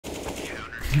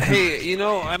Hey, you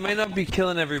know, I might not be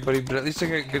killing everybody, but at least I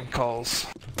get good calls.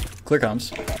 Clear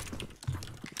comms.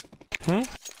 Hmm?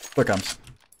 Clear comms.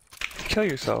 Kill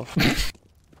yourself.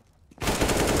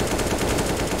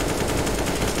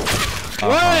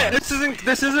 What? This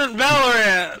isn't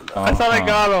Valorant! I thought I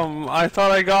got him. I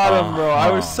thought I got him, bro.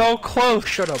 I was so close.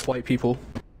 Shut up, white people.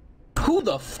 Who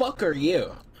the fuck are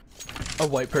you? A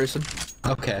white person.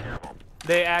 Okay.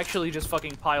 They actually just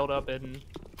fucking piled up and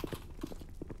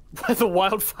the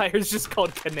wildfire is just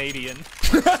called Canadian.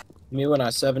 Me when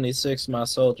I 76 my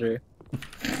soldier.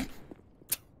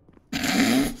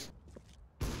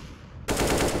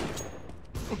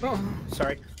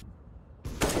 Sorry.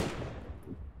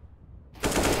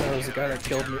 That was the guy that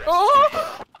killed me. Oh!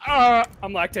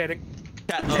 I'm lactating.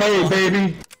 Hey,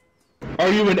 baby. Are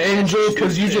you an angel?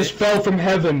 Cause you just fell from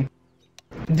heaven.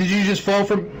 Did you just fall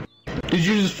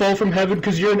from heaven?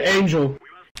 Cause you're an angel.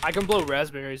 I can blow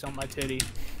raspberries on my titty.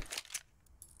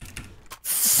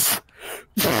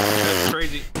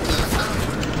 Crazy.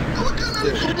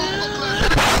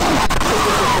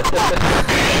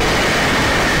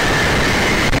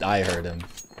 I heard him.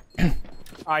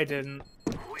 I didn't.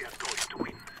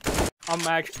 I'm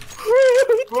actually.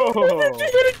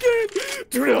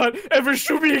 Do not ever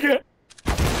shoot me again.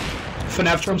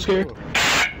 FNAF jump scare.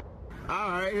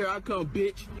 Alright, here I come,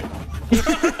 bitch.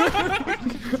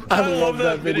 I love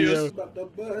that video.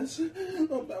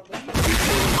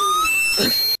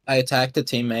 I attacked a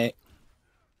teammate.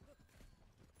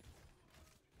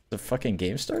 The fucking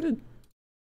game started?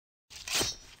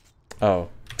 Oh.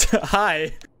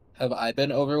 Hi! Have I been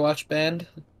Overwatch banned?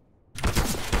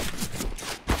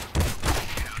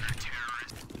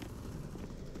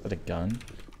 What a gun.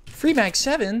 Free Mag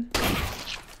 7?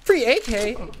 Free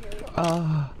AK?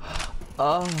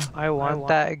 I want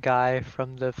that guy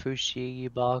from the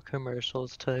Fushigi Ball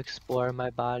commercials to explore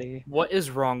my body. What is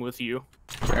wrong with you?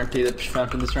 Guarantee that push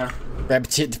back in this round.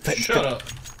 Shut up.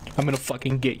 I'm gonna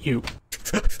fucking get you.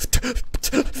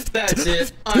 That's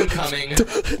it. I'm coming.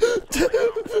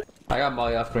 I got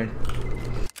Molly off green.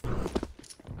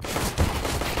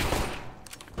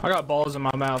 I got balls in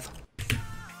my mouth.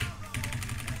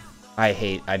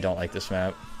 I don't like this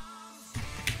map.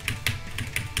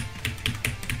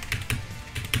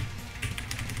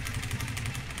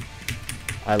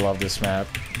 I love this map.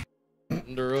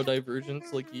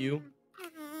 Neurodivergence like you.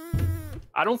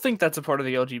 I don't think that's a part of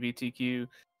the LGBTQ.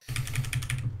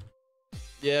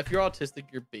 Yeah, if you're autistic,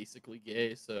 you're basically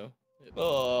gay. So,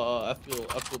 oh, I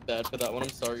feel bad for that one. I'm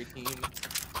sorry, team.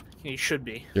 You should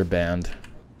be. You're banned.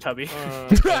 Tubby.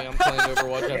 Okay, I'm playing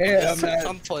Overwatch.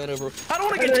 I'm playing Overwatch. I don't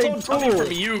want to get told Tubby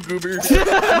from you, Goober. No,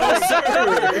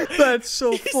 sir. That's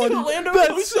so funny.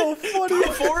 That's so funny.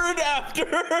 Before and after.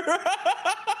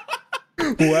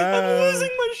 Wow. I'm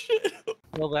losing my shit.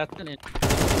 Well, that's an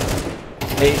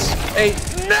Ace.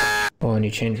 Well, when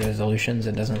you change resolutions,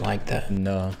 it doesn't like that.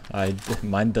 No,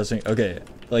 mine doesn't. Okay,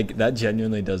 like that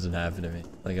genuinely doesn't happen to me.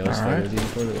 Like I was talking to you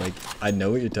before, like I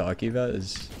know what you're talking about.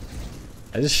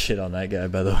 I just shit on that guy,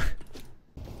 by the way.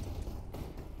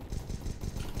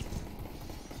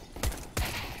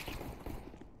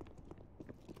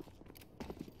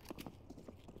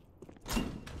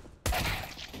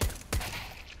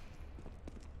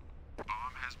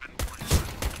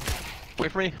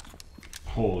 Wait for me.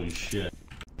 Holy shit.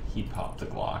 He popped the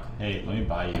Glock. Hey, let me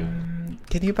buy you.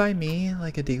 Can you buy me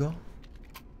like a deagle?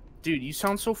 Dude, you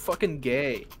sound so fucking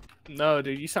gay. No,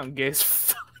 dude, you sound gay as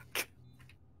fuck.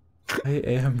 I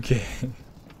am gay.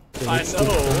 I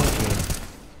know.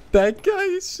 That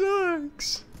guy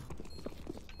sucks.